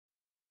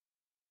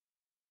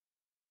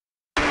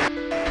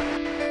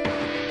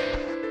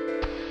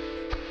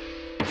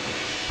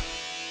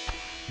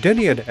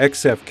Denian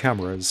XF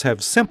cameras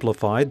have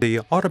simplified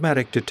the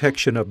automatic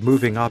detection of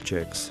moving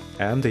objects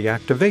and the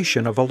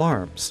activation of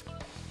alarms.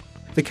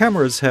 The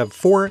cameras have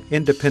 4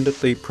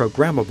 independently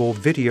programmable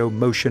video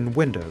motion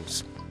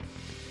windows.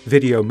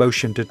 Video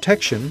motion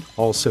detection,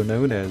 also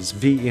known as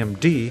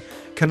VMD,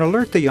 can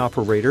alert the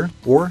operator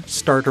or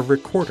start a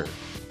recorder.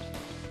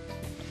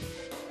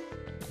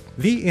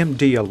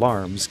 VMD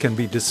alarms can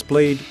be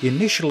displayed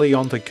initially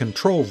on the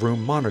control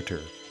room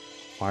monitor,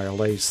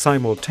 while a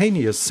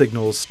simultaneous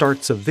signal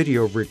starts a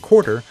video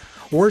recorder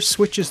or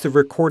switches the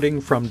recording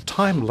from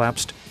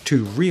time-lapsed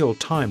to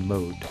real-time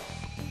mode.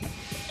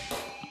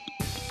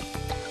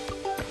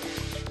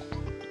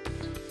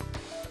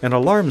 An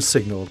alarm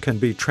signal can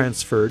be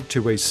transferred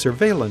to a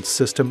surveillance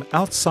system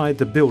outside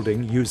the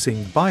building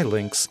using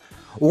bylinks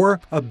or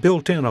a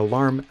built-in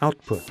alarm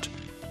output.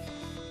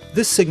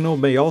 This signal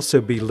may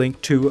also be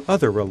linked to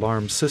other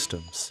alarm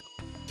systems.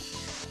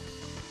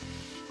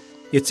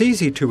 It's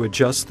easy to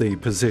adjust the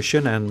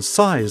position and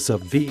size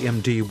of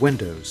VMD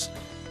windows.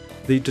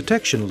 The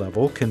detection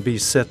level can be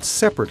set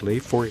separately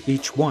for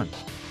each one.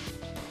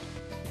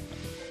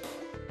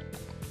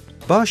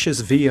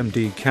 Bosch's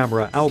VMD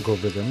camera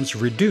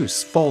algorithms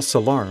reduce false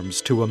alarms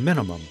to a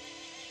minimum.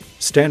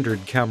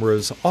 Standard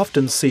cameras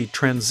often see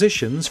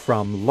transitions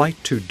from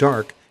light to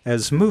dark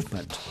as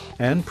movement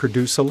and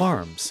produce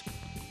alarms.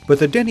 But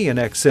the Denian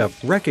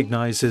XF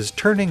recognizes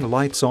turning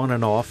lights on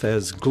and off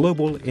as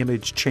global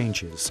image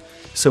changes,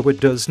 so it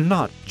does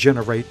not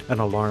generate an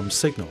alarm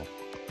signal.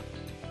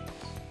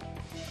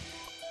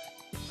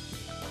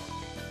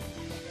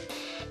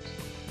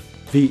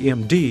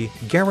 VMD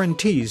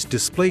guarantees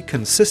display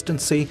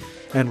consistency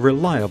and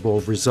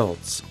reliable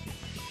results.